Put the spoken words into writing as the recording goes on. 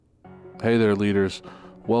Hey there, leaders.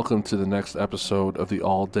 Welcome to the next episode of the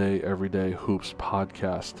All Day, Everyday Hoops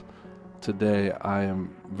podcast. Today, I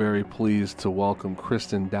am very pleased to welcome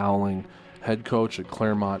Kristen Dowling, head coach at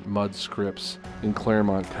Claremont Mudd Scripps in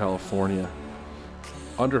Claremont, California.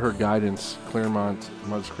 Under her guidance, Claremont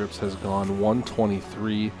Mudd Scripps has gone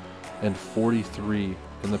 123 and 43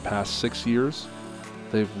 in the past 6 years.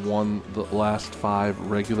 They've won the last 5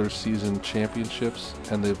 regular season championships,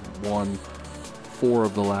 and they've won 4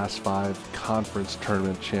 of the last 5 conference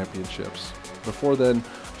tournament championships. Before then,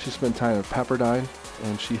 she spent time at Pepperdine,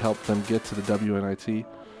 and she helped them get to the WNIT.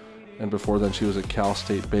 And before then, she was at Cal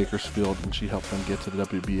State Bakersfield, and she helped them get to the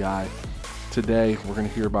WBI. Today, we're going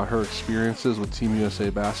to hear about her experiences with Team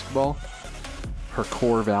USA basketball, her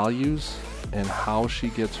core values, and how she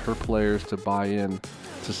gets her players to buy in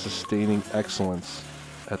to sustaining excellence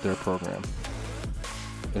at their program.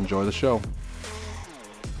 Enjoy the show.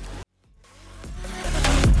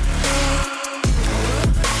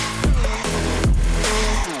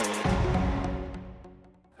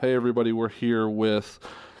 Hey everybody, we're here with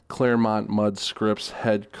Claremont Mudd Scripps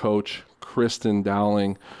head coach Kristen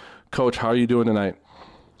Dowling. Coach, how are you doing tonight?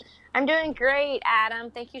 I'm doing great, Adam.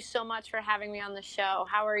 Thank you so much for having me on the show.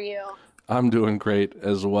 How are you? I'm doing great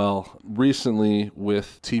as well. Recently,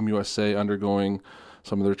 with Team USA undergoing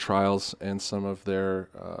some of their trials and some of their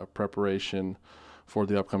preparation for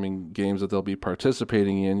the upcoming games that they'll be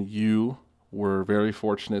participating in, you were very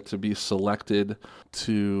fortunate to be selected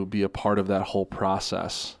to be a part of that whole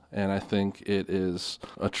process. And I think it is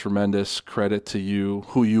a tremendous credit to you,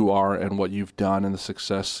 who you are and what you've done and the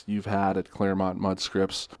success you've had at Claremont Mudd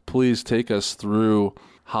Scripps. Please take us through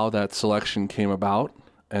how that selection came about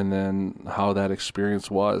and then how that experience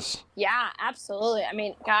was. Yeah, absolutely. I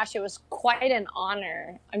mean, gosh, it was quite an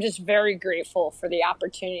honor. I'm just very grateful for the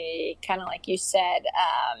opportunity, kind of like you said.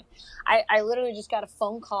 I literally just got a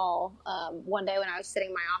phone call one day when I was sitting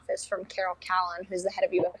in my office from Carol Callan, who's the head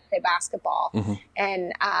of USA basketball. Mm-hmm.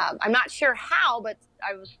 And I'm not sure how, but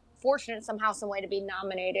I was fortunate somehow, some way to be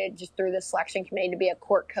nominated just through the selection committee to be a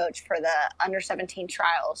court coach for the under-17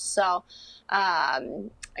 trials. So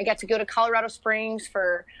I got to go to Colorado Springs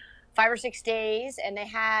for 5 or 6 days, and they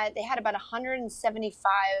had about 175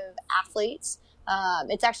 athletes.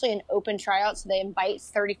 It's actually an open tryout, so they invite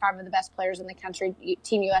 35 of the best players in the country.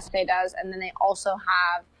 Team USA does, and then they also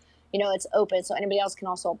have, it's open, so anybody else can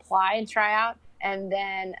also apply and try out. And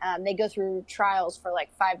then they go through trials for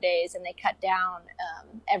like 5 days, and they cut down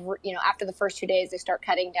after the first 2 days, they start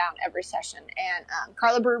cutting down every session. And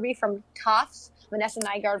Carla Berube from Tufts, Vanessa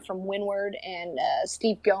Nygaard from Windward, and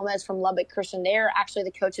Steve Gomez from Lubbock Christian, they are actually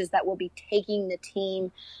the coaches that will be taking the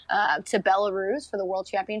team to Belarus for the World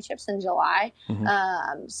Championships in July.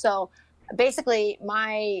 Mm-hmm. So basically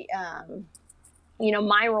my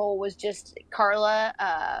role was just Carla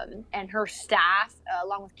and her staff,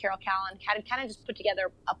 along with Carol Callan, had to kind of just put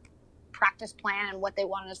together a practice plan and what they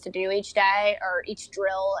wanted us to do each day or each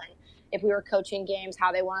drill, and if we were coaching games,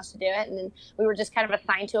 how they want us to do it. And then we were just kind of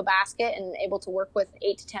assigned to a basket and able to work with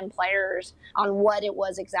 8 to 10 players on what it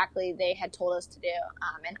was exactly they had told us to do.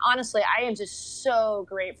 And honestly, I am just so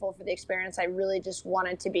grateful for the experience. I really just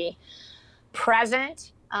wanted to be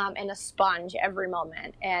present and a sponge every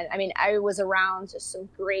moment. And I mean, I was around just some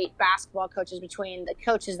great basketball coaches between the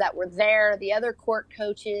coaches that were there, the other court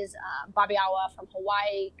coaches, Bobby Awa from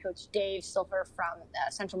Hawaii, Coach Dave Silver from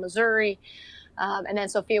Central Missouri, and then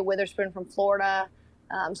Sophia Witherspoon from Florida.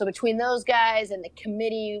 So between those guys and the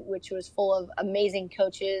committee, which was full of amazing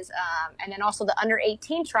coaches, and then also the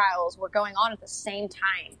under-18 trials were going on at the same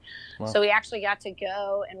time. Wow. So we actually got to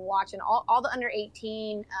go and watch, and all the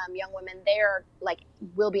under-18 young women there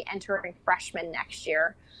will be entering freshmen next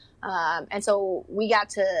year. And so we got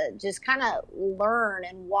to just kind of learn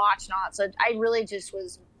and watch and all that. So I really just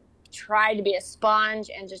tried to be a sponge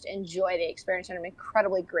and just enjoy the experience, and I'm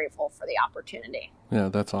incredibly grateful for the opportunity. Yeah,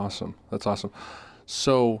 that's awesome. That's awesome.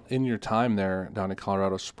 So in your time there down at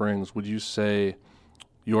Colorado Springs, would you say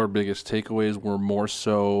your biggest takeaways were more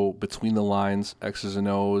so between the lines, X's and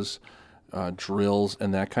O's, drills,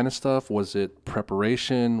 and that kind of stuff? Was it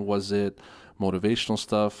preparation? Was it motivational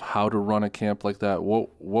stuff? How to run a camp like that?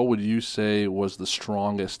 What would you say was the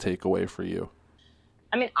strongest takeaway for you?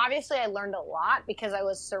 I mean, obviously I learned a lot because I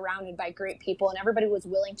was surrounded by great people and everybody was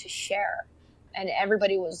willing to share. And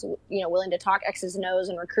everybody was, willing to talk X's and O's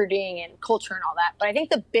and recruiting and culture and all that. But I think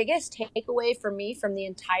the biggest takeaway for me from the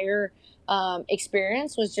entire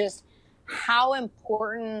experience was just how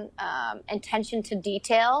important attention to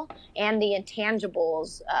detail and the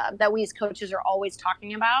intangibles that we as coaches are always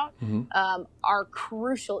talking about are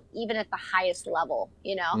crucial even at the highest level,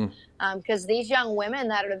 because these young women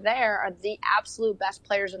that are there are the absolute best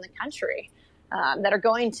players in the country that are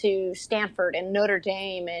going to Stanford and Notre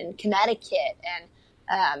Dame and Connecticut, and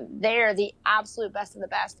they're the absolute best of the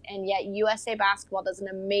best. And yet USA Basketball does an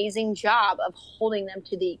amazing job of holding them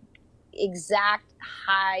to the exact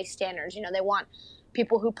high standards. They want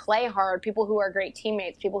people who play hard, people who are great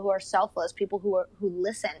teammates, people who are selfless, people who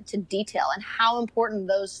listen to detail, and how important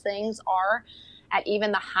those things are at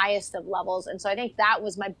even the highest of levels. And so I think that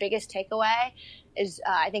was my biggest takeaway is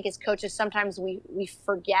I think as coaches, sometimes we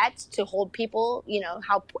forget to hold people,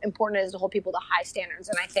 how important it is to hold people to high standards.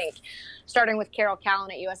 And I think starting with Carol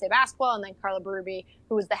Callan at USA Basketball and then Carla Berube,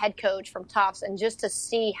 who was the head coach from Tufts, and just to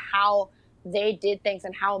see how they did things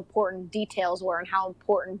and how important details were and how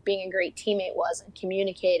important being a great teammate was and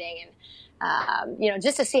communicating and,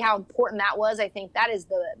 just to see how important that was. I think that is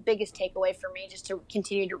the biggest takeaway for me, just to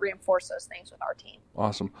continue to reinforce those things with our team.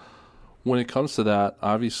 Awesome. When it comes to that,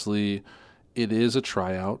 obviously it is a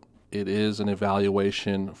tryout. It is an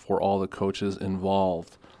evaluation for all the coaches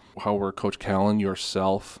involved. However, Coach Callan,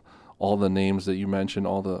 yourself, all the names that you mentioned,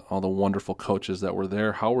 all the wonderful coaches that were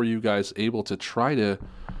there, how were you guys able to try to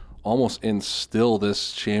almost instill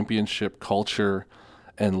this championship culture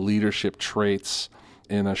and leadership traits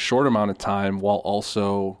in a short amount of time while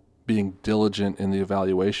also being diligent in the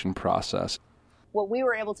evaluation process? What we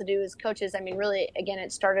were able to do as coaches, really, again,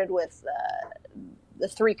 it started with the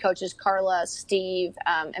three coaches, Carla, Steve,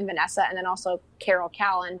 and Vanessa, and then also Carol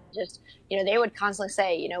Callan. Just, they would constantly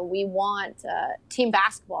say, we want team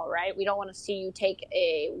basketball, right? We don't want to see you take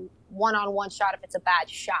a one-on-one shot if it's a bad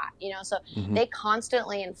shot, So they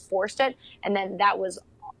constantly enforced it, and then that was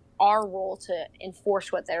our role to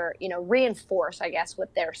enforce what they're, reinforce, I guess,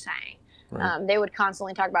 what they're saying. Right. They would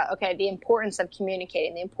constantly talk about, okay, the importance of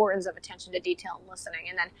communicating, the importance of attention to detail and listening.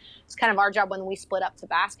 And then it's kind of our job when we split up to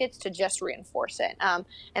baskets to just reinforce it. And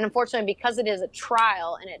unfortunately, because it is a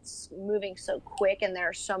trial and it's moving so quick and there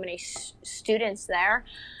are so many students there,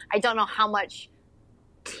 I don't know how much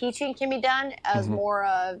teaching can be done as more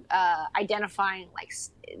of identifying, like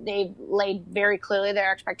they've laid very clearly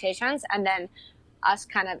their expectations, and then us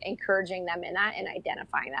kind of encouraging them in that and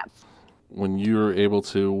identifying that. When you were able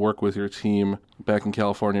to work with your team back in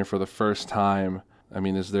California for the first time,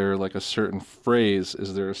 is there like a certain phrase?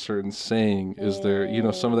 Is there a certain saying? Is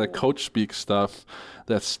there, some of that coach speak stuff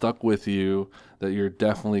that stuck with you that you're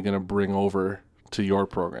definitely going to bring over to your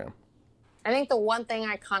program? I think the one thing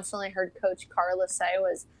I constantly heard Coach Carla say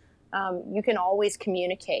was, you can always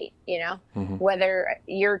communicate, whether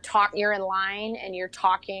you're in line and you're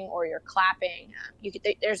talking or you're clapping,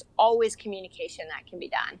 there's always communication that can be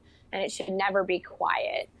done, and it should never be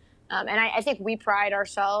quiet. And I think we pride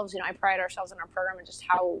ourselves, I pride ourselves in our program and just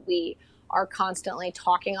how we are constantly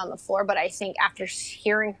talking on the floor. But I think after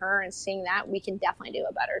hearing her and seeing that, we can definitely do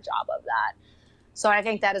a better job of that. So I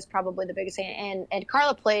think that is probably the biggest thing. And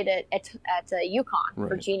Carla played at UConn right.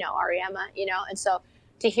 for Gino Auriemma, and so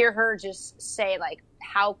to hear her just say like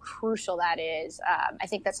how crucial that is, I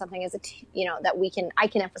think that's something as that I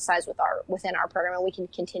can emphasize within our program, and we can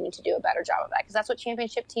continue to do a better job of that, because that's what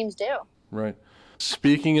championship teams do. Right.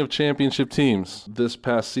 Speaking of championship teams, this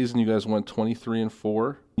past season you guys went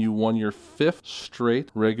 23-4. You won your 5th straight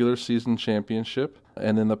regular season championship,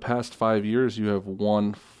 and in the past 5 years you have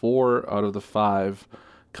won 4 out of the 5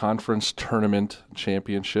 conference tournament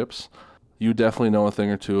championships. You definitely know a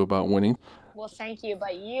thing or two about winning. Well, thank you.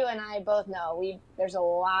 But you and I both know there's a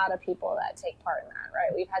lot of people that take part in that,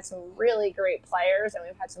 right? We've had some really great players, and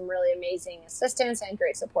we've had some really amazing assistants and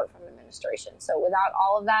great support from administration. So without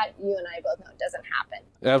all of that, you and I both know it doesn't happen.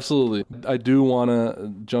 Absolutely. I do want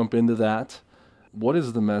to jump into that. What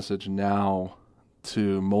is the message now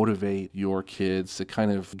to motivate your kids to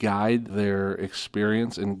kind of guide their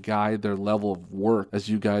experience and guide their level of work as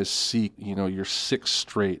you guys seek, your 6th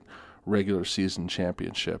straight regular season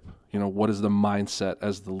championship? What is the mindset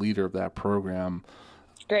as the leader of that program?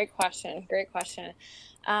 Great question.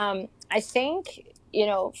 I think,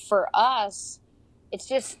 for us, it's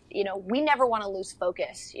just, we never want to lose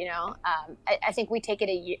focus, I think we take it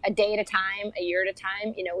a day at a time, a year at a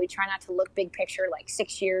time. We try not to look big picture, like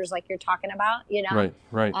 6 years, like you're talking about,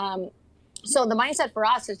 Right. So the mindset for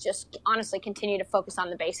us is just honestly continue to focus on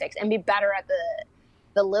the basics and be better at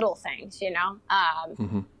the little things,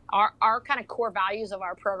 Our kind of core values of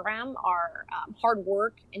our program are hard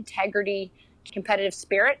work, integrity, competitive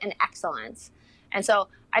spirit, and excellence. And so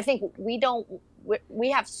I think we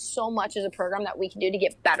have so much as a program that we can do to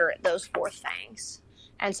get better at those 4 things.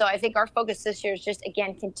 And so I think our focus this year is just,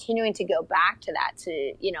 again, continuing to go back to that,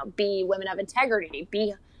 to, be women of integrity,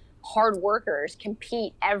 be hard workers,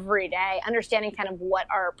 compete every day, understanding kind of what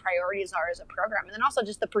our priorities are as a program. And then also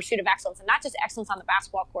just the pursuit of excellence, and not just excellence on the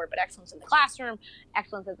basketball court, but excellence in the classroom,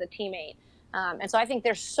 excellence as a teammate. And so I think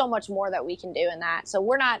there's so much more that we can do in that. So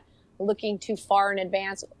we're not looking too far in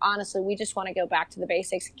advance. Honestly, we just want to go back to the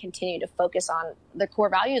basics and continue to focus on the core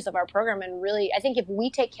values of our program. And really, I think if we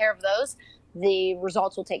take care of those, the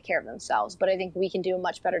results will take care of themselves. But I think we can do a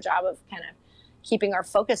much better job of kind of keeping our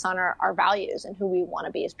focus on our values and who we want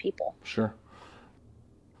to be as people. Sure.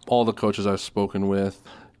 All the coaches I've spoken with,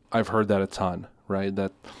 I've heard that a ton, right?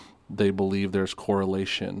 That they believe there's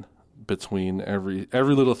correlation between every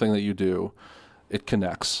little thing that you do, it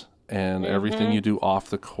connects. And everything you do off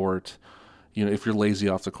the court, if you're lazy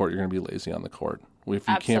off the court, you're going to be lazy on the court. If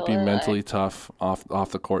you can't be mentally tough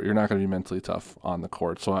off the court, you're not going to be mentally tough on the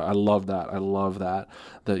court. So I love that. I love that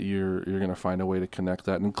you're going to find a way to connect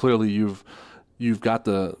that. And clearly you've got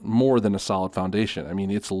the more than a solid foundation. I mean,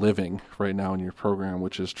 it's living right now in your program,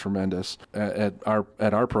 which is tremendous. At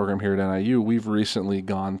our program here at NIU, we've recently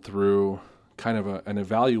gone through kind of an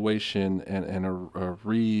evaluation and a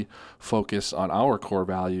refocus on our core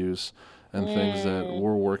values and things that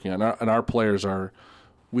we're working on. And our players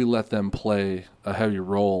we let them play a heavy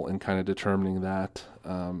role in kind of determining that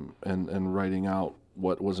and writing out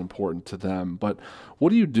what was important to them. But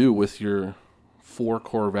what do you do with your 4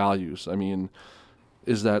 core values? I mean,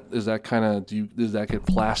 is that kind of, does that get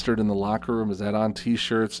plastered in the locker room? Is that on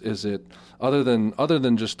T-shirts? Is it other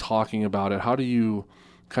than just talking about it? How do you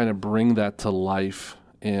kind of bring that to life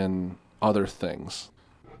in other things?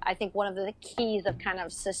 I think one of the keys of kind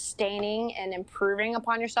of sustaining and improving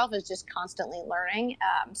upon yourself is just constantly learning.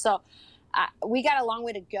 So we got a long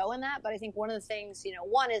way to go in that, but I think one of the things,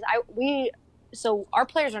 one is so our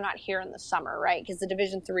players are not here in the summer, right? Because the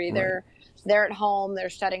Division III, they're at home, they're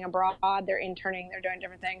studying abroad, they're interning, they're doing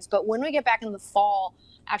different things. But when we get back in the fall,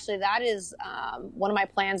 actually that is one of my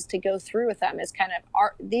plans to go through with them is kind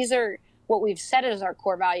of these are what we've set as our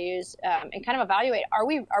core values, and kind of evaluate, are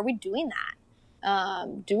we doing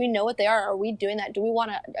that? Do we know what they are? Are we doing that? Do we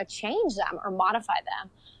want to change them or modify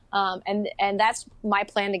them? And that's my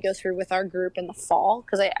plan to go through with our group in the fall,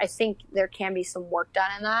 because I think there can be some work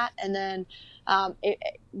done in that. And then,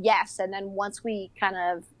 and then once we kind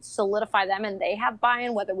of solidify them and they have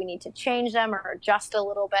buy-in, whether we need to change them or adjust a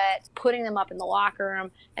little bit, putting them up in the locker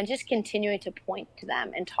room and just continuing to point to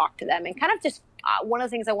them and talk to them and kind of just one of the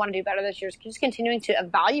things I want to do better this year is just continuing to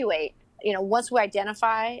evaluate. Once we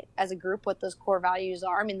identify as a group what those core values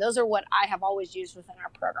are, I mean, those are what I have always used within our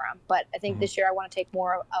program. But I think this year I want to take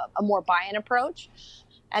a more buy-in approach.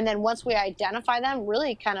 And then once we identify them,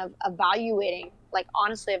 really kind of evaluating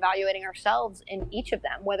ourselves in each of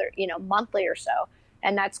them, whether, monthly or so.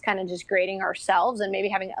 And that's kind of just grading ourselves and maybe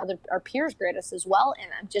having our peers grade us as well in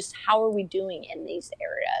them. Just how are we doing in these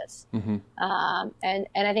areas? And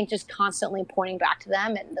I think just constantly pointing back to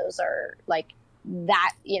them. And those are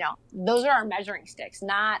those are our measuring sticks,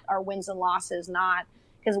 not our wins and losses,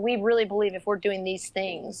 because we really believe if we're doing these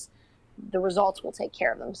things, the results will take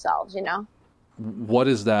care of themselves, What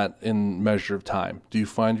is that in measure of time? Do you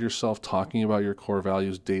find yourself talking about your core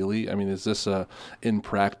values daily? I mean, is this in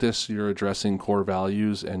practice you're addressing core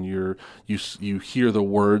values and you hear the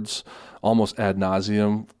words almost ad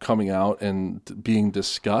nauseum coming out and being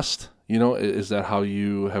discussed? Is that how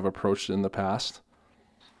you have approached it in the past?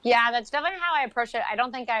 Yeah, that's definitely how I approach it. I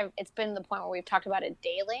don't think it's been the point where we've talked about it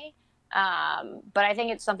daily, but I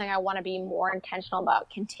think it's something I want to be more intentional about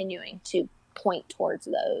continuing to point towards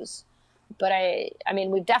those. But I mean,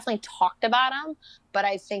 we've definitely talked about them, but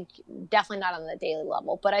I think definitely not on the daily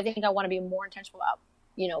level. But I think I want to be more intentional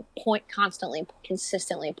about, constantly,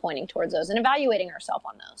 consistently pointing towards those and evaluating ourselves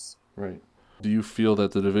on those. Right. Do you feel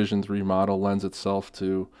that the Division III model lends itself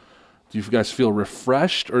to, do you guys feel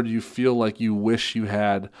refreshed, or do you feel like you wish you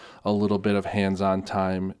had a little bit of hands-on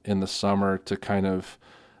time in the summer to kind of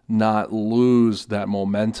not lose that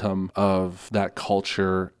momentum of that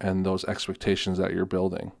culture and those expectations that you're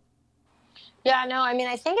building? Yeah, no, I mean,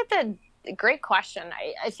 I think it's a great question.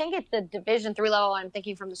 I think at the Division III level, I'm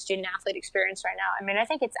thinking from the student athlete experience right now. I mean, I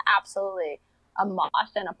think it's absolutely a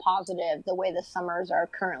must and a positive the way the summers are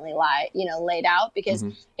currently laid out, because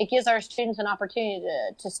it gives our students an opportunity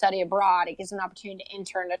to study abroad. It gives them an opportunity to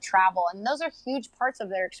intern, to travel. And those are huge parts of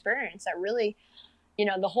their experience that really,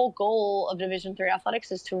 the whole goal of Division III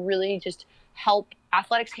athletics is to really just help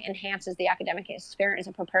athletics enhances the academic experience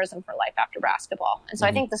and prepares them for life after basketball. And so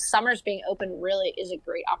I think the summers being open really is a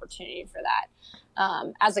great opportunity for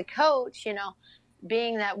that. As a coach,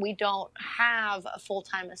 being that we don't have a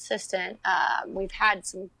full-time assistant, we've had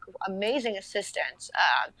some amazing assistants,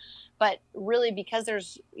 but really because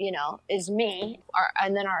there's, is me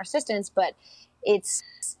and then our assistants, but it's,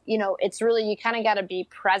 it's really, you kind of got to be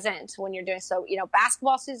present when you're doing so.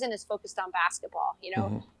 Basketball season is focused on basketball,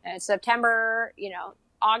 and September,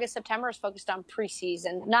 August, September is focused on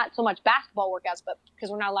preseason, not so much basketball workouts, but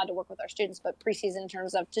because we're not allowed to work with our students, but preseason in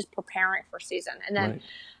terms of just preparing for season. And then,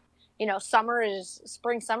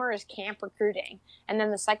 spring, summer is camp recruiting. And then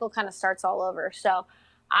the cycle kind of starts all over. So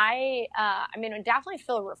I definitely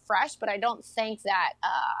feel refreshed, but I don't think that,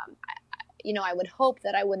 I would hope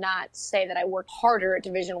that I would not say that I worked harder at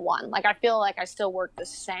Division I. Like, I feel like I still work the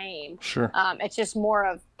same. Sure. It's just more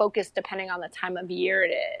of focus depending on the time of year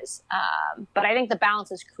it is. But I think the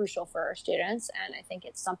balance is crucial for our students, and I think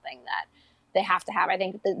it's something that they have to have. I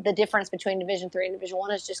think the difference between Division III and Division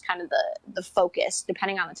I is just kind of the focus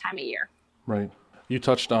depending on the time of year. Right. You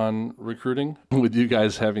touched on recruiting. With you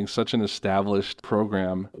guys having such an established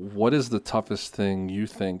program, what is the toughest thing you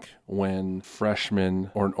think when freshmen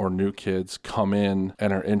or new kids come in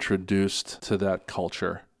and are introduced to that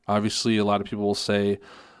culture? Obviously, a lot of people will say,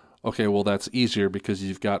 okay, well, that's easier because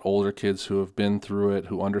you've got older kids who have been through it,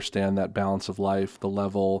 who understand that balance of life, the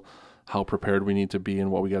level, how prepared we need to be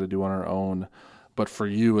and what we got to do on our own. But for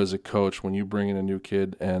you as a coach, when you bring in a new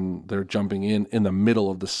kid and they're jumping in the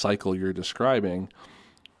middle of the cycle you're describing,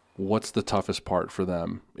 what's the toughest part for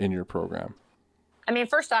them in your program? I mean,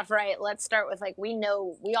 first off, right, let's start with, we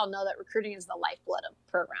all know that recruiting is the lifeblood of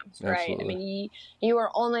programs, right? Absolutely. I mean, you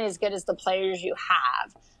are only as good as the players you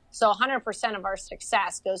have. So 100% of our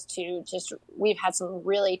success goes to we've had some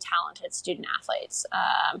really talented student athletes.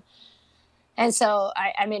 And so,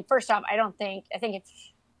 first off, I think it's,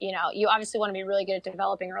 you obviously want to be really good at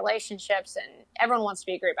developing relationships, and everyone wants to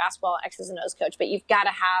be a great basketball X's and O's coach, but you've got to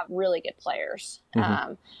have really good players.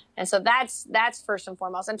 Mm-hmm. And so that's first and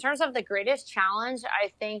foremost. In terms of the greatest challenge,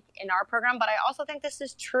 I think in our program, but I also think this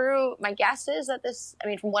is true. My guess is that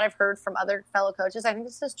from what I've heard from other fellow coaches, I think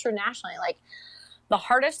this is true nationally. Like, the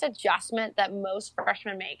hardest adjustment that most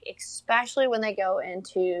freshmen make, especially when they go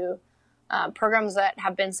into programs that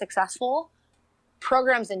have been successful,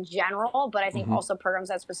 programs in general, but I think mm-hmm. also programs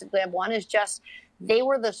that specifically have one, is just they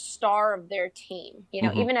were the star of their team.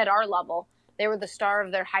 Mm-hmm. Even at our level, they were the star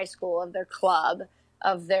of their high school, of their club,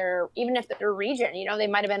 even if their region, they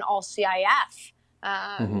might have been all CIF,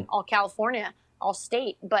 mm-hmm. all California, all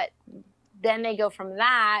state. But then they go from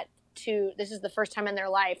that to, this is the first time in their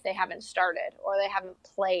life they haven't started or they haven't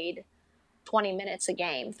played 20 minutes a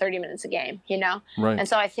game, 30 minutes a game, Right. And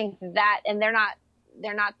so I think that, and they're not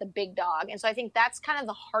the big dog. And so I think that's kind of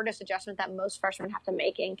the hardest adjustment that most freshmen have to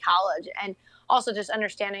make in college. And also just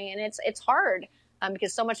understanding, and it's hard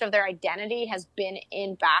because so much of their identity has been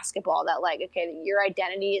in basketball, that your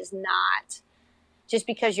identity is not, just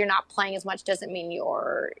because you're not playing as much doesn't mean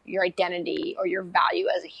your identity or your value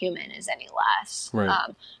as a human is any less.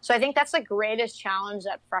 Right. So I think that's the greatest challenge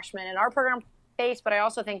that freshmen in our program face, but I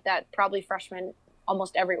also think that probably freshmen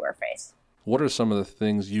almost everywhere face. What are some of the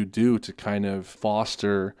things you do to kind of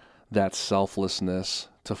foster that selflessness,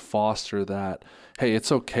 to foster that, hey,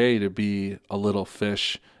 it's okay to be a little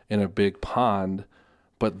fish in a big pond,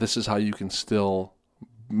 but this is how you can still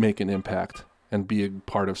make an impact and be a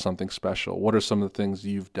part of something special? What are some of the things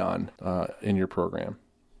you've done in your program?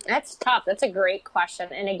 That's tough. That's a great question.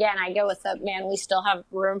 And again, I go with we still have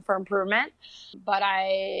room for improvement. But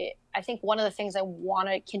I think one of the things I want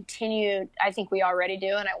to continue, I think we already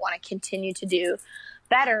do, and I want to continue to do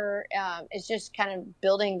better, is just kind of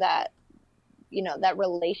building that, that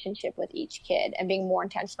relationship with each kid and being more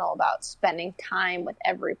intentional about spending time with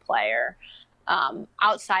every player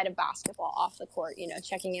outside of basketball, off the court,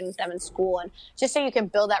 checking in with them in school, and just so you can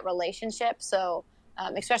build that relationship. So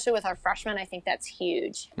especially with our freshmen, I think that's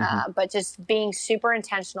huge. Mm-hmm. But just being super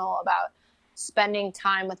intentional about spending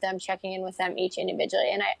time with them, checking in with them each individually.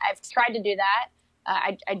 And I've tried to do that.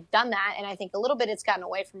 I've done that, and I think a little bit it's gotten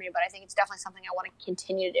away from me, but I think it's definitely something I want to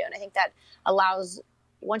continue to do. And I think that allows,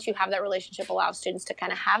 once you have that relationship, allows students to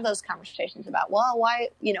kind of have those conversations about, well, why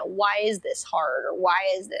is this hard, or why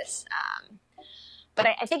is this? But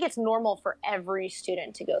I think it's normal for every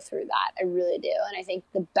student to go through that. I really do. And I think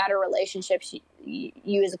the better relationships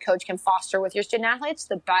you as a coach can foster with your student athletes,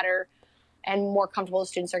 the better and more comfortable the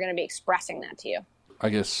students are going to be expressing that to you. I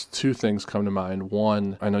guess two things come to mind.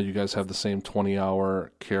 One, I know you guys have the same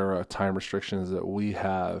 20-hour CARA time restrictions that we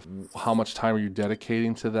have. How much time are you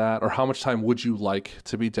dedicating to that? Or how much time would you like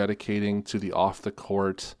to be dedicating to the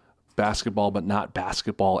off-the-court basketball, but not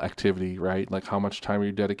basketball activity, right? Like, how much time are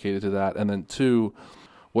you dedicated to that? And then two,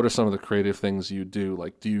 what are some of the creative things you do?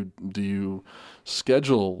 Like, do you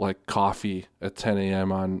schedule like coffee at 10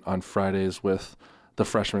 a.m. on Fridays with the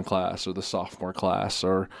freshman class or the sophomore class?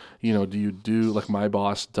 Or, do you do, like my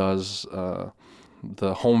boss does,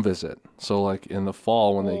 the home visit. So like in the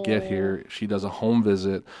fall when they get here, she does a home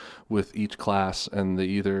visit with each class, and they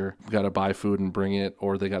either got to buy food and bring it,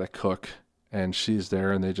 or they got to cook. And she's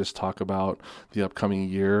there, and they just talk about the upcoming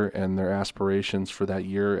year and their aspirations for that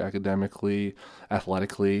year, academically,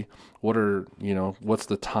 athletically. What's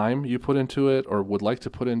the time you put into it or would like to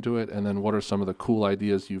put into it? And then what are some of the cool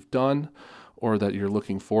ideas you've done or that you're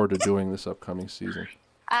looking forward to doing this upcoming season?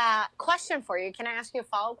 Question for you. Can I ask you a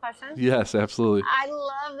follow-up question? Yes, absolutely. I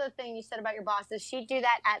love the thing you said about your boss. Does she do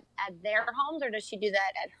that at their homes, or does she do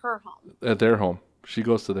that at her home? At their home. She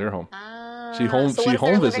goes to their home. So what if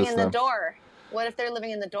they're living in them. The door? What if they're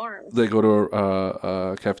living in the dorms? They go to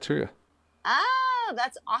a cafeteria. Oh,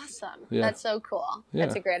 that's awesome. Yeah. That's so cool. Yeah.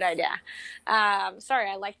 That's a great idea. Sorry,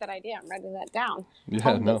 I like that idea. I'm writing that down. Yeah,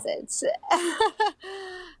 home visits.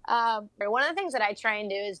 One of the things that I try and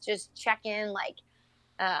do is just check in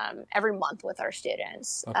every month with our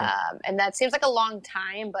students. Okay. And that seems like a long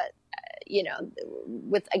time, but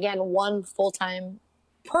with again one full-time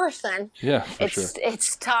person,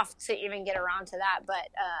 it's tough to even get around to that.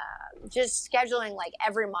 But just scheduling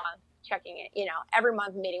every month, checking it, every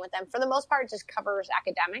month meeting with them, for the most part just covers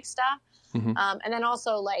academic stuff. Mm-hmm. And then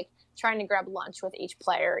also trying to grab lunch with each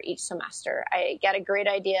player each semester. I get a great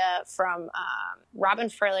idea from Robin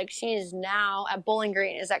Freilich. She is now at Bowling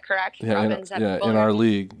Green. Is that correct? Yeah, in our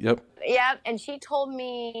league. Yep. Yeah, and she told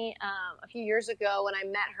me a few years ago when I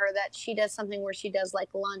met her that she does something where she does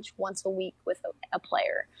lunch once a week with a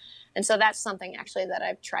player. And so that's something actually that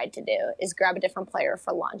I've tried to do, is grab a different player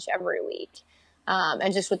for lunch every week.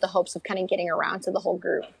 And just with the hopes of kind of getting around to the whole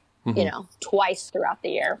group, mm-hmm. Twice throughout the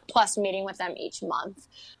year, plus meeting with them each month.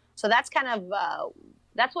 So that's kind of,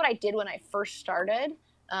 that's what I did when I first started.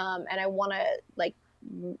 And I want to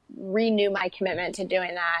renew my commitment to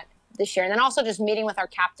doing that this year. And then also just meeting with our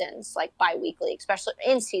captains bi-weekly, especially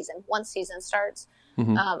in season. Once season starts,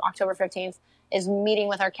 mm-hmm. October 15th, is meeting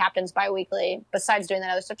with our captains bi-weekly, besides doing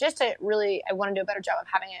that other stuff, just to really, I want to do a better job of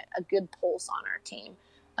having a good pulse on our team.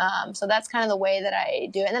 So that's kind of the way that I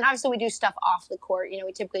do it. And then obviously we do stuff off the court.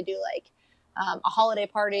 We typically do a holiday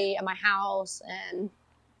party at my house, and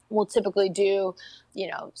we'll typically do,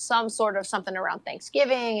 some sort of something around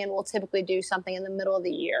Thanksgiving, and we'll typically do something in the middle of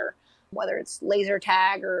the year, whether it's laser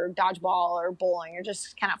tag or dodgeball or bowling or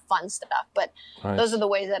just kind of fun stuff. But nice. Those are the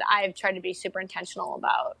ways that I've tried to be super intentional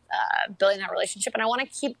about building that relationship. And I want to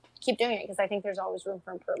keep doing it because I think there's always room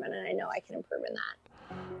for improvement, and I know I can improve in that.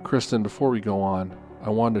 Kristen, before we go on, I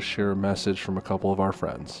wanted to share a message from a couple of our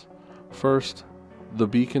friends. First, the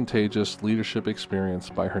Be Contagious Leadership Experience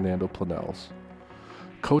by Hernando Planels.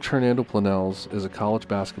 Coach Hernando Planels is a college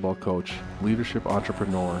basketball coach, leadership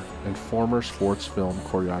entrepreneur, and former sports film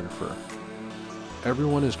choreographer.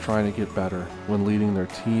 Everyone is trying to get better when leading their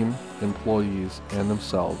team, employees, and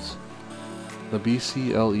themselves. The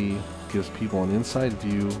BCLE gives people an inside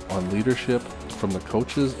view on leadership from the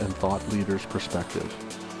coaches and thought leaders' perspective.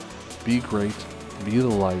 Be great, be the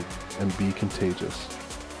light, and be contagious.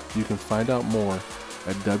 You can find out more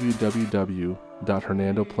at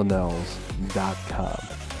www.hernandoplanels.com.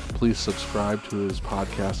 Please subscribe to his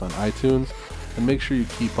podcast on iTunes and make sure you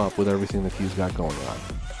keep up with everything that he's got going on.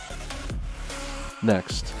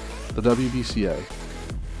 Next, the WBCA.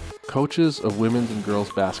 Coaches of women's and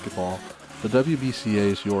girls basketball, the WBCA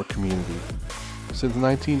is your community. Since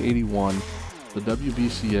 1981, the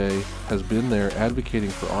WBCA has been there advocating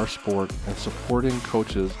for our sport and supporting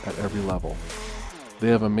coaches at every level. They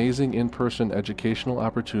have amazing in-person educational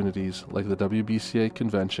opportunities like the WBCA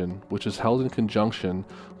Convention, which is held in conjunction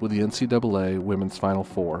with the NCAA Women's Final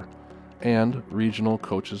Four, and regional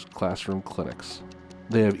coaches' classroom clinics.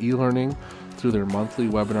 They have e-learning through their monthly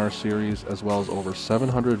webinar series, as well as over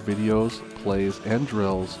 700 videos, plays, and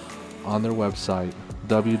drills on their website,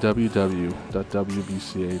 www.wbca.org.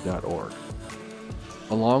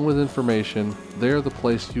 Along with information, they are the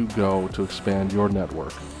place you go to expand your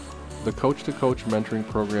network. The Coach-to-Coach mentoring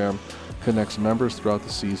program connects members throughout the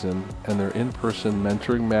season, and their in-person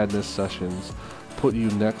Mentoring Madness sessions put you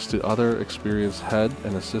next to other experienced head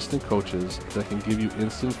and assistant coaches that can give you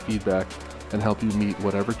instant feedback and help you meet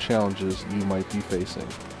whatever challenges you might be facing.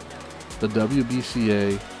 The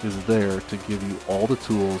WBCA is there to give you all the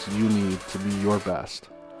tools you need to be your best.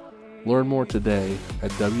 Learn more today at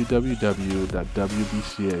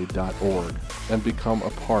www.wbca.org and become a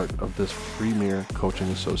part of this premier coaching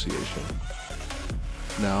association.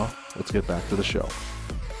 Now, let's get back to the show.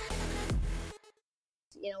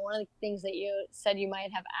 one of the things that you said you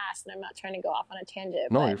might have asked, and I'm not trying to go off on a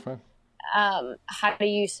tangent. No, you're fine. How do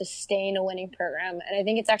you sustain a winning program? And I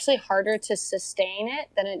think it's actually harder to sustain it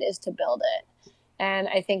than it is to build it. And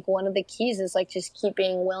I think one of the keys is like just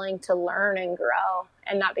keeping willing to learn and grow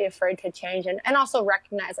and not be afraid to change, and also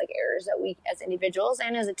recognize like errors that we as individuals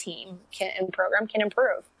and as a team and program can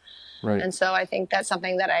improve. Right. And so I think that's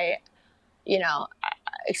something that I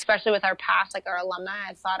especially with our past, like our alumni,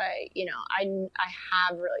 I thought I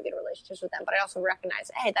have really good relationships with them, but I also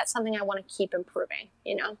recognize, hey, that's something I want to keep improving,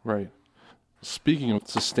 Right. Speaking of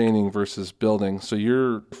sustaining versus building, so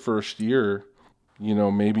your first year,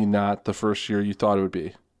 maybe not the first year you thought it would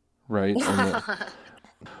be, right?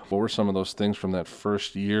 What were some of those things from that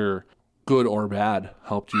first year, good or bad,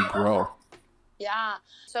 helped you grow? Yeah.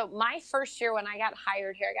 So my first year when I got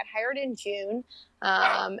hired here, I got hired in June.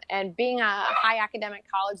 And being a high academic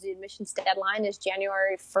college, the admissions deadline is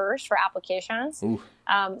January 1st for applications.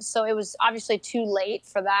 So it was obviously too late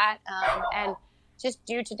for that. And just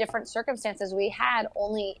due to different circumstances, we had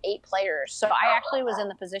only 8 players. So I actually was in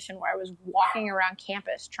the position where I was walking around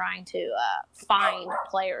campus trying to find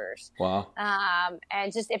players. Wow.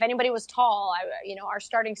 And just if anybody was tall, our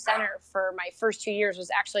starting center for my first 2 years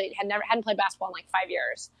was actually hadn't played basketball in like 5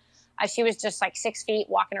 years. She was just like 6 feet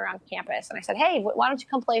walking around campus. And I said, hey, why don't you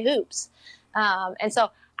come play hoops? And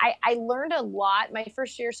so I learned a lot my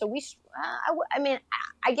first year. So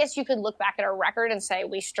I guess you could look back at our record and say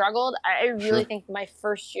we struggled. I really think my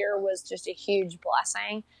first year was just a huge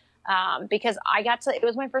blessing because it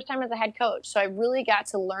was my first time as a head coach. So I really got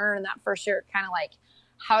to learn that first year kind of like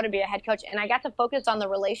how to be a head coach. And I got to focus on the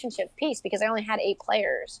relationship piece because I only had 8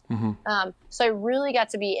 players. So I really got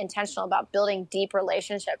to be intentional about building deep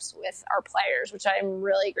relationships with our players, which I'm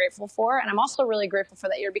really grateful for. And I'm also really grateful for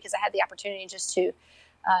that year because I had the opportunity just to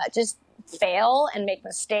just fail and make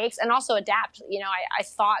mistakes and also adapt. I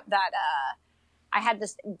thought that I had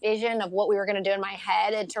this vision of what we were going to do in my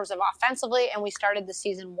head in terms of offensively, and we started the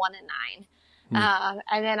season 1-9.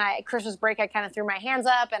 And then Christmas break, I kind of threw my hands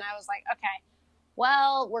up and I was like, okay,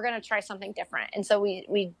 well, we're going to try something different. And so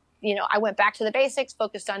I went back to the basics,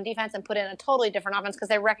 focused on defense, and put in a totally different offense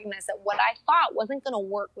because I recognized that what I thought wasn't going to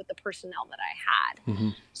work with the personnel that I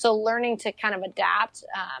had. So learning to kind of adapt.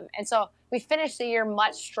 And so we finished the year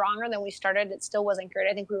much stronger than we started. It still wasn't great.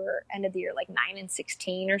 I think we ended the year like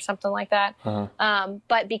 9-16 or something like that.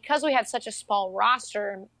 But because we had such a small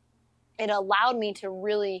roster, it allowed me to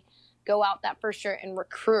really go out that first year and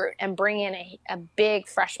recruit and bring in a big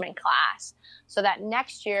freshman class. So that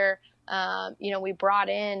next year, we brought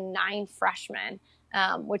in 9 freshmen,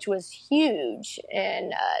 which was huge.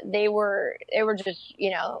 And they were just,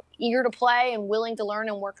 eager to play and willing to learn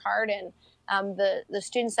and work hard. And the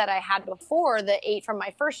students that I had before, the 8 from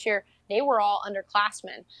my first year, they were all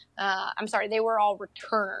underclassmen. They were all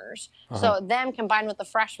returners. So them combined with the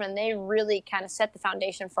freshmen, they really kind of set the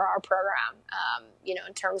foundation for our program.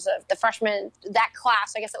 In terms of the freshmen, that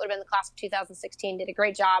class, I guess that would have been the class of 2016, did a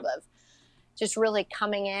great job of just really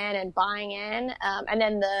coming in and buying in. And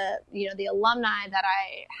then the alumni that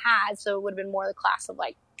I had, so it would have been more the class of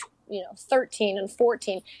like, 13 and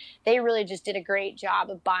 14, they really just did a great job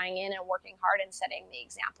of buying in and working hard and setting the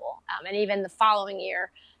example. And even the following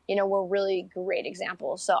year, were really great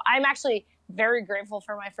examples. So I'm actually very grateful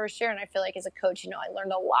for my first year. And I feel like as a coach, I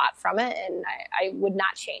learned a lot from it and I would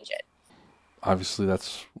not change it. Obviously,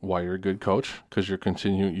 that's why you're a good coach, because you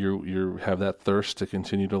have that thirst to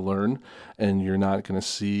continue to learn, and you're not going to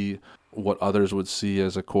see what others would see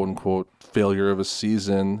as a quote-unquote failure of a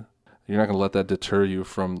season. You're not going to let that deter you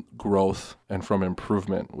from growth and from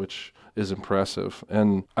improvement, which is impressive.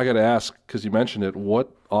 And I got to ask, because you mentioned it,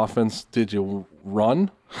 what offense did you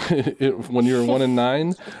run when you were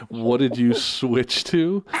 1-9? What did you switch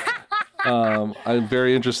to? I'm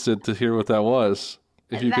very interested to hear what that was.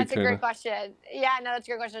 That's a great question. Yeah, no, that's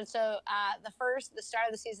a great question. So the start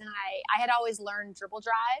of the season, I had always learned dribble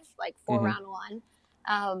drive, like for round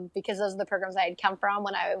 1, because those are the programs I had come from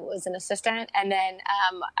when I was an assistant. And then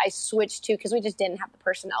I switched to, because we just didn't have the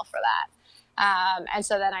personnel for that. And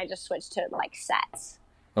so then I just switched to like sets.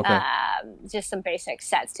 Okay. Just some basic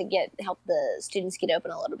sets to help the students get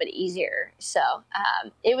open a little bit easier. So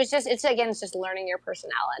it's just learning your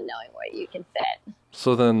personnel and knowing what you can fit.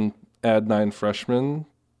 So then add 9 freshmen.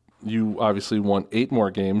 You obviously won 8 more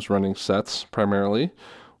games running sets primarily.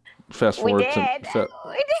 Fast forward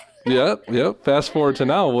Yep. Fast forward to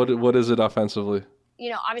now. What is it offensively?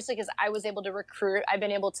 Obviously, because I was able to recruit, I've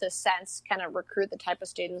been able to kind of recruit the type of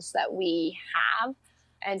students that we have.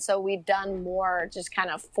 And so we've done more just kind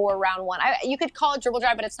of 4 round 1. You could call it dribble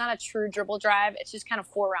drive, but it's not a true dribble drive. It's just kind of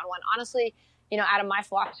 4 round 1. Honestly, out of my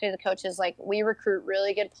philosophy as a coach is like, we recruit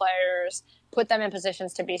really good players, put them in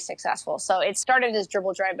positions to be successful. So it started as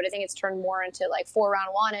dribble drive, but I think it's turned more into like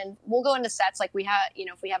 4-round-1, and we'll go into sets like we have,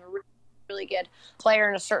 if we have a really good player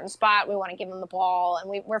in a certain spot, we want to give them the ball.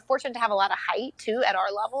 And we're fortunate to have a lot of height too at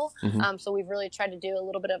our level. So we've really tried to do a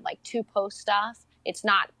little bit of like 2-post stuff. It's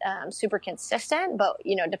not super consistent, but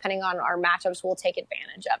depending on our matchups, we'll take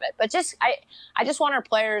advantage of it. But I just want our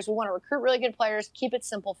players, we want to recruit really good players, keep it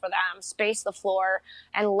simple for them, space the floor,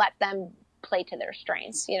 and let them play to their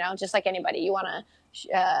strengths. Just like anybody, you want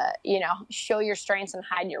to show your strengths and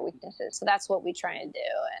hide your weaknesses. So that's what we try and do,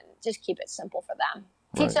 and just keep it simple for them.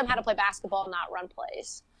 Teach them how to play basketball, not run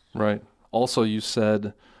plays. Right. Also, you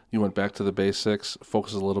said you went back to the basics,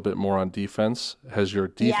 focus a little bit more on defense. Has your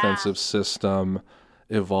defensive system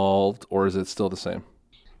evolved, or is it still the same?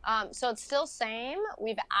 So it's still same.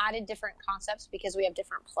 We've added different concepts because we have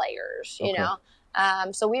different players,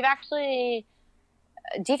 So we've actually,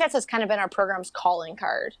 defense has kind of been our program's calling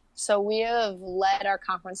card. So we have led our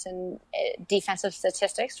conference in defensive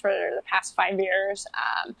statistics for the past 5 years.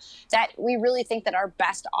 That we really think that our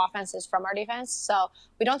best offense is from our defense. So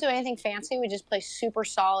we don't do anything fancy. We just play super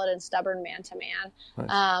solid and stubborn man-to-man.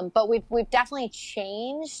 Nice. But we've definitely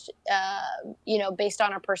changed, based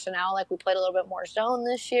on our personnel. Like we played a little bit more zone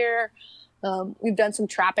this year. We've done some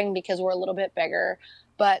trapping because we're a little bit bigger.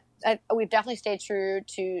 But we've definitely stayed true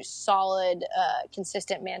to solid,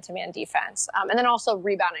 consistent man-to-man defense. And then also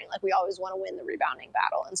rebounding. Like, we always want to win the rebounding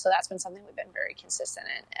battle. And so that's been something we've been very consistent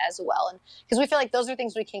in as well. And because we feel like those are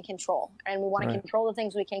things we can control. And we want to control the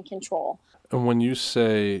things we can control. And when you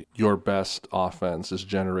say your best offense is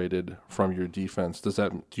generated from your defense,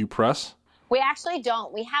 do you press? We actually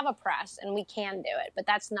don't. We have a press, and we can do it, but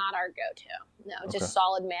that's not our go-to. No, just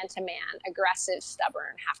solid man-to-man, aggressive,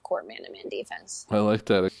 stubborn, half-court man-to-man defense. I like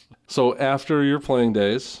that. So after your playing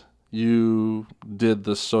days, you did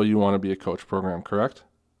the So You Want to Be a Coach program, correct?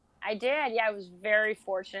 I did. Yeah, I was very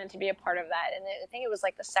fortunate to be a part of that, and I think it was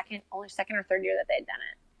like the only second or third year that they'd done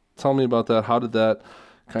it. Tell me about that. How did that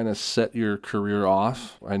kind of set your career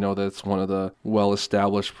off? I know that's one of the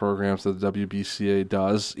well-established programs that the WBCA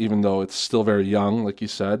does, even though it's still very young, like you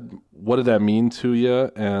said. What did that mean to you,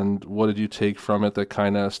 and what did you take from it that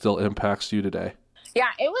kind of still impacts you today? Yeah,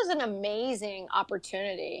 it was an amazing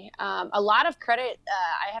opportunity. A lot of credit,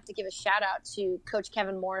 I have to give a shout out to Coach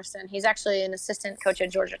Kevin Morrison. He's actually an assistant coach at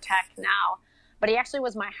Georgia Tech now, but he actually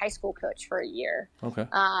was my high school coach for a year. Okay.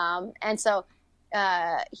 And so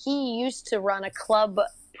he used to run a club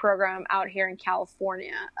program out here in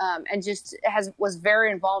California, and just was very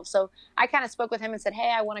involved. So I kind of spoke with him and said,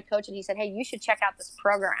 hey, I want to coach. And he said, hey, you should check out this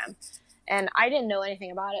program. And I didn't know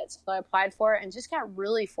anything about it. So I applied for it and just got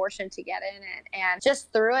really fortunate to get in it. And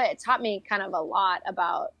just through it, it taught me kind of a lot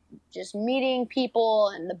about just meeting people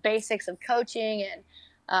and the basics of coaching and,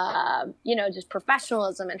 just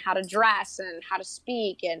professionalism and how to dress and how to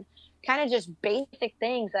speak and kind of just basic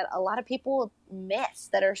things that a lot of people miss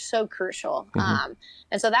that are so crucial. Mm-hmm.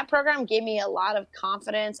 And so that program gave me a lot of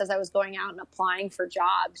confidence as I was going out and applying for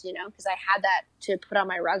jobs, because I had that to put on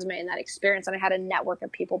my resume and that experience, and I had a network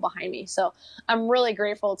of people behind me. So I'm really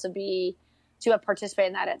grateful to have participated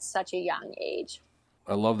in that at such a young age.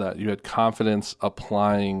 I love that. You had confidence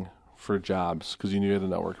applying for jobs because you knew you had a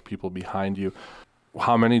network of people behind you.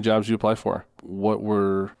 How many jobs did you apply for? What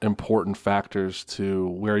were important factors to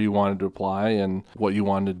where you wanted to apply and what you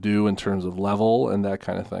wanted to do in terms of level and that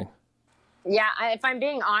kind of thing? Yeah, if I'm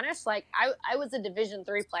being honest, I was a Division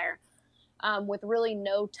III player with really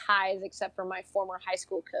no ties except for my former high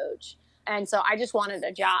school coach. And so I just wanted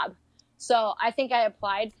a job. So I think I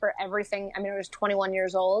applied for everything. I mean, I was 21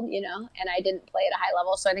 years old, and I didn't play at a high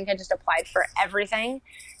level. So I think I just applied for everything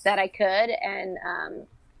that I could. And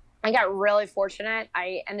I got really fortunate.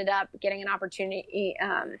 I ended up getting an opportunity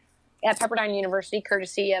at Pepperdine University,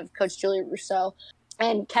 courtesy of Coach Julie Rousseau.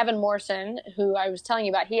 And Kevin Morrison, who I was telling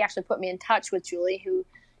you about, he actually put me in touch with Julie, who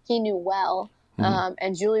he knew well. Mm-hmm.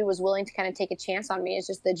 And Julie was willing to kind of take a chance on me as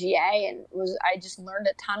just the GA, and I just learned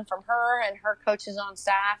a ton from her and her coaches on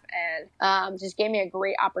staff, and just gave me a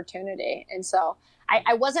great opportunity. And so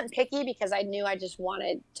I wasn't picky because I knew I just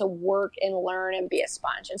wanted to work and learn and be a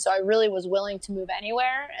sponge. And so I really was willing to move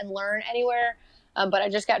anywhere and learn anywhere. But I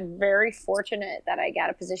just got very fortunate that I got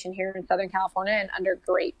a position here in Southern California and under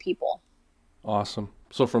great people. Awesome.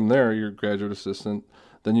 So from there, you're a graduate assistant.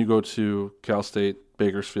 Then you go to Cal State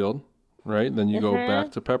Bakersfield, right? Then you go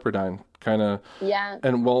back to Pepperdine, kind of. Yeah.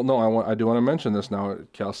 And well, no, I do want to mention this now.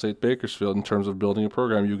 At Cal State Bakersfield, in terms of building a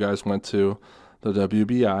program, you guys went to the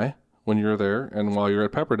WBI when you were there, and while you're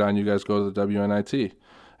at Pepperdine, you guys go to the WNIT.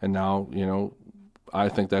 And now, I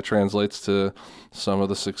think that translates to some of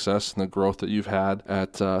the success and the growth that you've had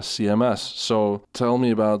at CMS. So tell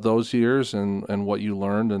me about those years and what you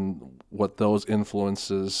learned and what those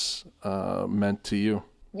influences meant to you.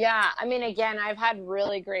 Yeah, I mean, again, I've had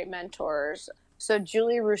really great mentors. So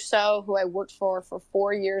Julie Rousseau, who I worked for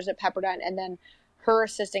 4 years at Pepperdine, and then her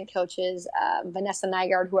assistant coaches, Vanessa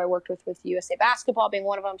Nygaard, who I worked with USA Basketball being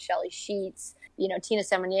one of them, Shelly Sheets, Tina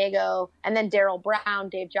Samaniego, and then Daryl Brown,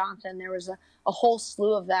 Dave Johnson. There was a whole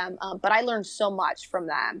slew of them, but I learned so much from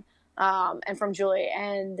them and from Julie,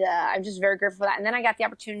 and I'm just very grateful for that. And then I got the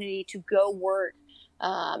opportunity to go work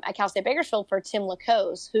at Cal State Bakersfield for Tim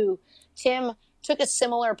LaCose, who Tim took a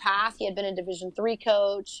similar path. He had been a Division III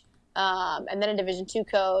coach, and then a Division II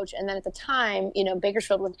coach. And then at the time,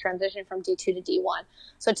 Bakersfield was transitioning from D2 to D1.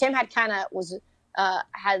 So Tim had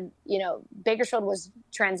Bakersfield was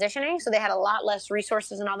transitioning. So they had a lot less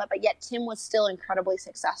resources and all that, but yet Tim was still incredibly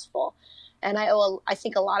successful. And I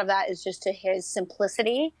think a lot of that is just to his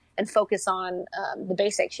simplicity and focus on the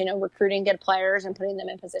basics, recruiting good players and putting them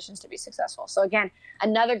in positions to be successful. So again,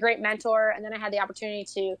 another great mentor. And then I had the opportunity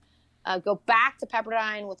to go back to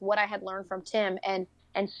Pepperdine with what I had learned from Tim and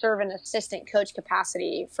serve an assistant coach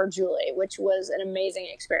capacity for Julie, which was an amazing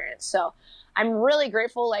experience. So I'm really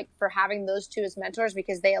grateful for having those two as mentors,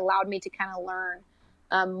 because they allowed me to kind of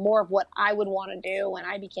learn more of what I would want to do when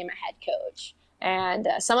I became a head coach. And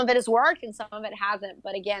some of it has worked and some of it hasn't.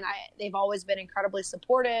 But again, they've always been incredibly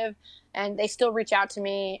supportive, and they still reach out to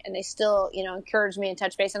me, and they still, encourage me and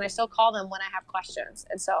touch base. And I still call them when I have questions.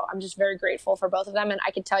 And so I'm just very grateful for both of them. And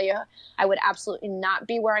I can tell you, I would absolutely not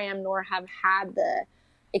be where I am, nor have had the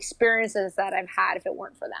experiences that I've had if it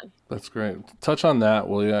weren't for them. That's great. Touch on that,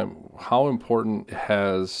 William. How important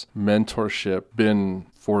has mentorship been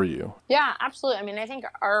for you? Yeah, absolutely. I mean, I think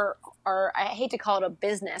our I hate to call it a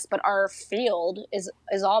business, but our field is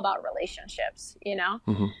all about relationships,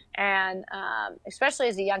 Mm-hmm. And especially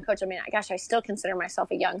as a young coach, I mean, I still consider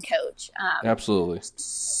myself a young coach. Absolutely.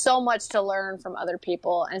 So much to learn from other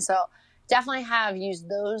people. And so definitely have used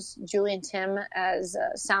those, Julie and Tim, as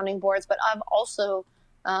sounding boards, but I've also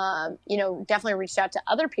definitely reached out to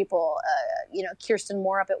other people. Kirsten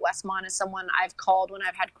Moore up at Westmont is someone I've called when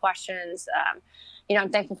I've had questions. I'm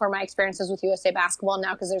thankful for my experiences with USA Basketball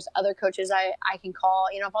now, because there's other coaches I can call.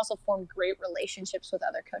 I've also formed great relationships with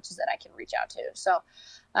other coaches that I can reach out to. So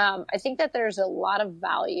I think that there's a lot of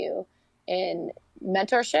value in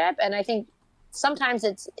mentorship, and I think sometimes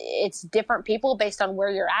it's different people based on where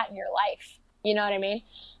you're at in your life. You know what I mean?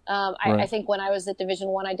 Right. I think when I was at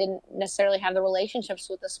Division I didn't necessarily have the relationships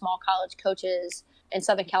with the small college coaches in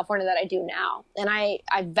Southern California that I do now. And I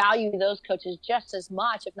value those coaches just as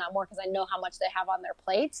much, if not more, because I know how much they have on their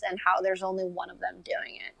plates and how there's only one of them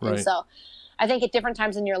doing it. Right. And so I think at different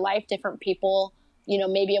times in your life, different people,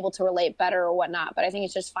 may be able to relate better or whatnot. But I think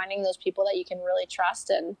it's just finding those people that you can really trust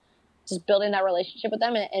and just building that relationship with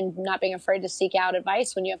them and not being afraid to seek out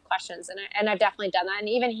advice when you have questions. And I've definitely done that. And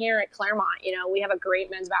even here at Claremont, we have a great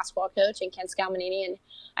men's basketball coach in Ken Scalmanini, and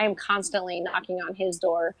I am constantly knocking on his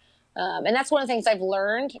door. And that's one of the things I've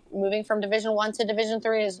learned moving from Division I to Division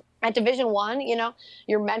III is at Division I,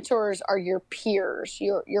 your mentors are your peers,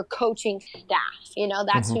 your coaching staff.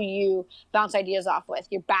 That's Mm-hmm. who you bounce ideas off with,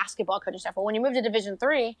 your basketball coaching staff. But when you move to Division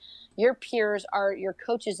III, your peers are your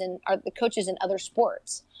coaches are the coaches in other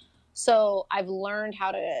sports. So I've learned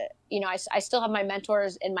how to, I still have my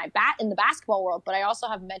mentors in in the basketball world, but I also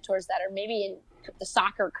have mentors that are maybe in the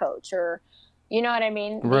soccer coach, or, you know what I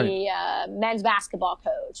mean? Right. The men's basketball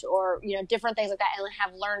coach, or, different things like that. And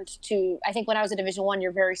have learned I think when I was at Division I,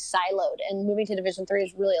 you're very siloed, and moving to Division III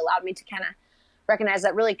has really allowed me to kind of recognize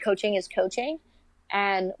that really coaching is coaching,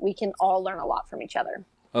 and we can all learn a lot from each other.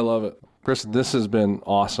 I love it. Kristen, this has been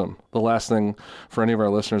awesome. The last thing for any of our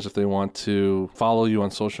listeners, if they want to follow you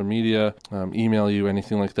on social media, email you,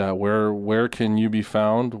 anything like that, where can you be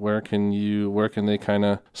found? Where can they kind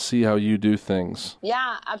of see how you do things?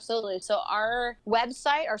 Yeah, absolutely. So our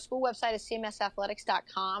school website is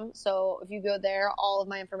cmsathletics.com. So if you go there, all of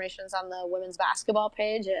my information is on the women's basketball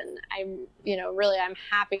page, and I'm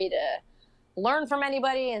happy to learn from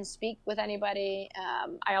anybody and speak with anybody.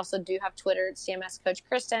 I also do have Twitter at CMS Coach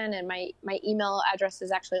Kristen, and my email address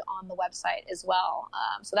is actually on the website as well.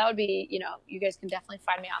 So that would be, you guys can definitely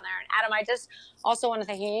find me on there. And Adam, I just also want to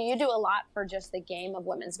thank you. You do a lot for just the game of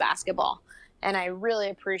women's basketball, and I really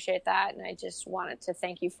appreciate that. And I just wanted to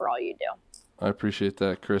thank you for all you do. I appreciate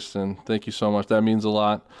that, Kristen. Thank you so much. That means a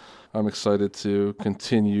lot. I'm excited to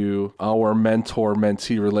continue our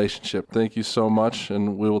mentor-mentee relationship. Thank you so much,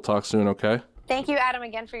 and we will talk soon, okay? Thank you, Adam,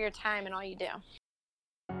 again for your time and all you do.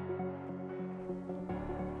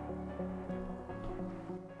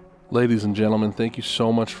 Ladies and gentlemen, thank you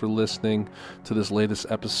so much for listening to this latest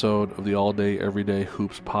episode of the All Day Everyday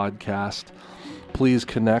Hoops podcast. Please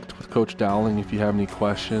connect with Coach Dowling if you have any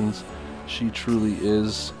questions. She truly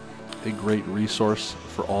is a great resource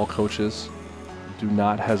for all coaches. Do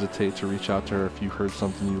not hesitate to reach out to her if you heard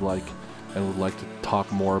something you like and would like to talk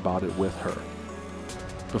more about it with her.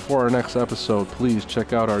 Before our next episode, please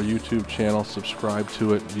check out our YouTube channel, subscribe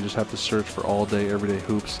to it. You just have to search for All Day Everyday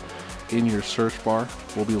Hoops in your search bar.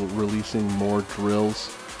 We'll be releasing more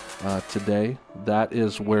drills today. That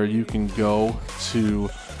is where you can go to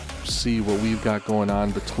see what we've got going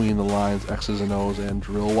on between the lines, X's and O's, and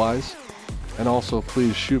drill-wise. And also,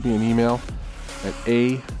 please shoot me an email at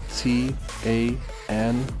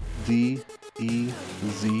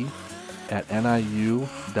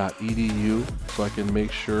atandez@niu.edu so I can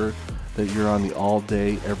make sure that you're on the All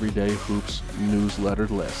Day Everyday Hoops newsletter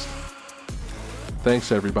list.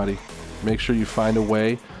 Thanks, everybody. Make sure you find a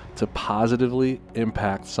way to positively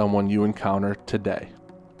impact someone you encounter today.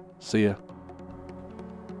 See ya.